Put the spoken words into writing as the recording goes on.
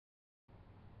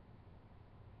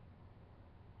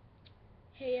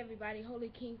Hey everybody, Holy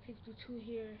King 52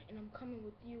 here, and I'm coming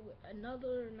with you with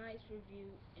another nice review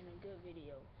and a good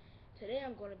video. Today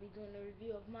I'm going to be doing a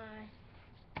review of my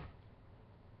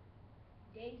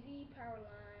Daisy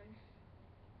Powerline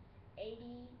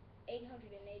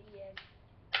 880S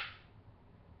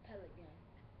pellet gun.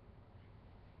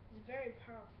 It's very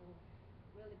powerful,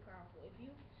 really powerful.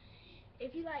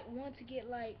 If you like want to get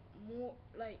like more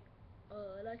like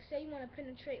say you want to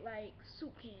penetrate like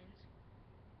soup cans.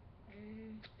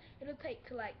 It'll take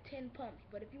to like 10 pumps,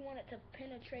 but if you want it to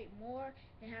penetrate more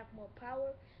and have more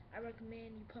power, I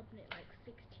recommend you pumping it like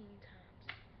 16 times.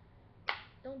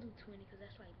 Don't do 20 because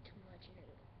that's like too much and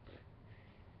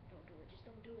don't do it. Just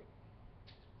don't do it.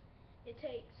 It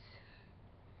takes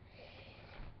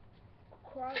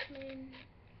Crossman,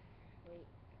 wait,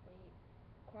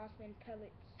 Crossman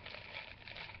pellets.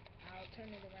 I'll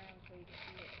turn it around for you to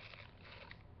see it.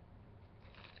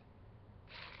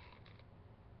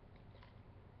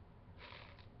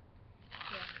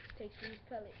 Yeah, it takes these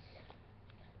pellets.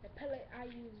 The pellet I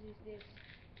use is this.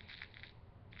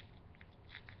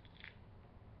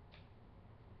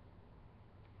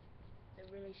 The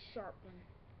really sharp one.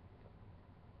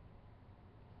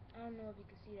 I don't know if you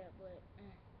can see that, but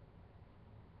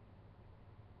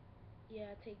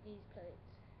yeah, I take these pellets.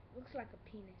 Looks like a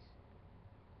penis.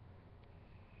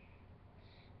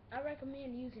 I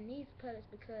recommend using these pellets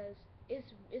because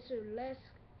it's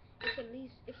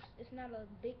not a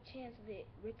big chance of it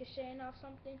ricocheting off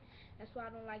something. That's why I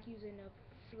don't like using the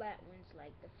flat ones.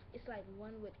 Like it's like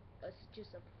one with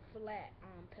just a flat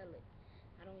pellet.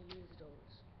 I don't use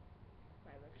those.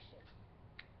 My ricochet.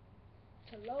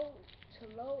 To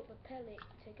load the pellet,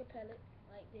 take a pellet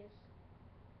like this.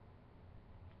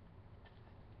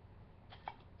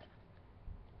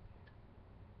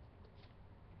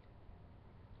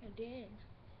 And then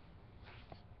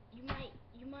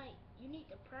you need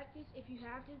to practice. If you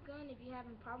have this gun, if you're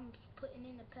having problems putting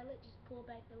in the pellet, just pull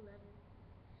back the lever.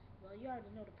 Well, you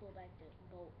already know to pull back the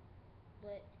bolt,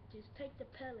 but just take the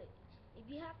pellet. If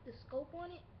you have the scope on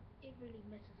it, it really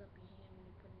messes up your hand when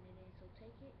you're putting it in. So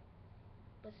take it,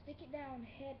 but stick it down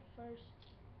head first.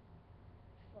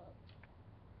 Fuck.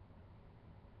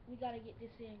 We gotta get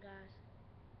this in, guys.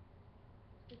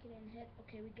 Stick it in head.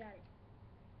 Okay, we got it.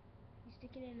 You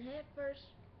stick it in head first,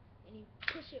 and you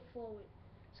push it forward.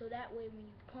 So that way when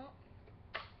you pump,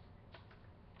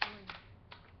 1,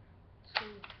 2,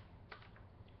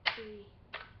 3,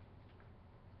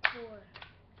 4,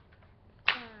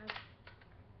 5,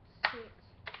 6,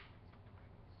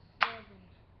 7,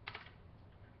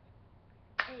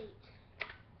 8,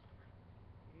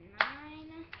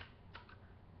 9,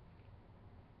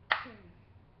 10.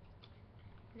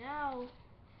 Now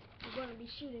we're going to be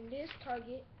shooting this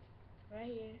target right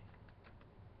here.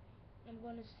 I'm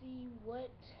going to see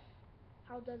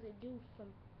how does it do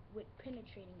with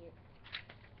penetrating it.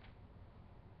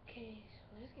 Okay, so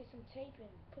let's get some tape and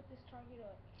put this target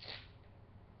up.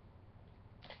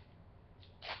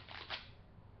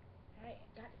 Alright,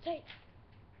 got the tape.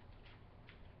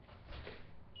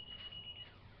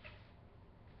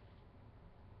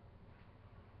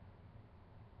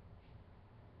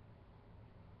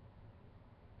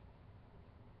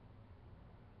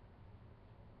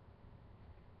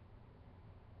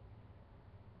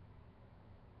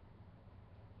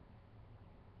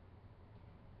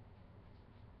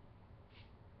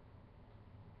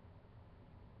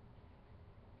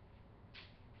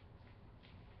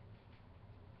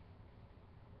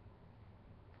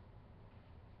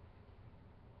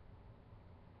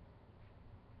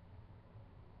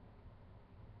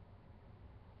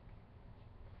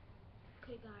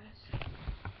 Okay guys,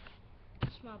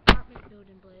 it's my apartment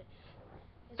building, but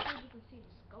let's see if you can see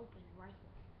the scope in the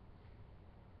rifle.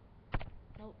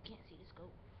 Nope, can't see the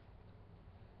scope.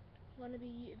 If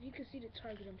you can see the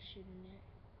target I'm shooting at.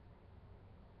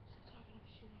 It's the target I'm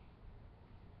shooting.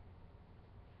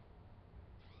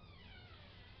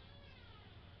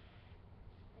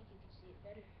 I think you can see it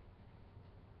better.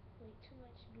 Wait, too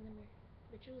much glimmer.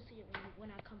 But you'll see it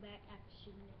when I come back after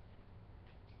shooting it.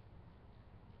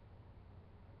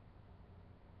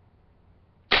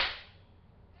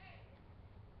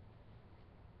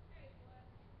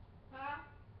 Huh?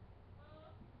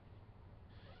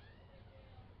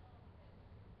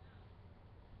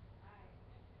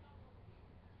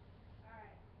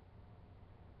 Alright.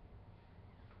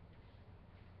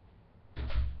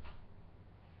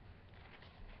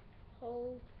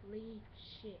 Holy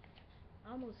shit.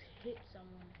 I almost hit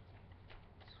someone.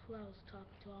 That's who I was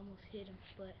talking to. I almost hit him,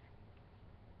 but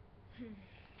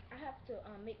I have to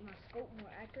make my scope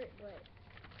more accurate, but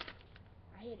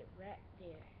I hit it right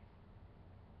there.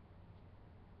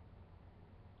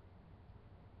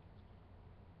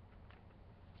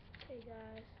 Okay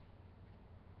guys,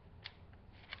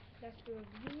 that's the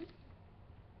review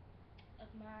of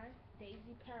my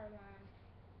Daisy Powerline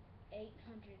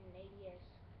 880S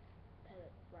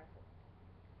pellet rifle.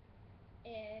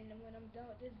 And when I'm done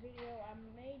with this video, I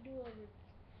may do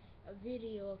a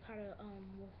video of how to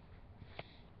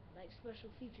like special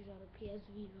features on the PS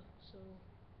Vita. So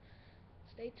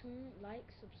stay tuned, like,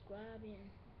 subscribe, and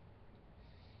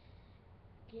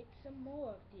get some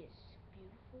more of this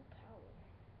beautiful power.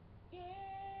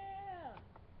 Yeah.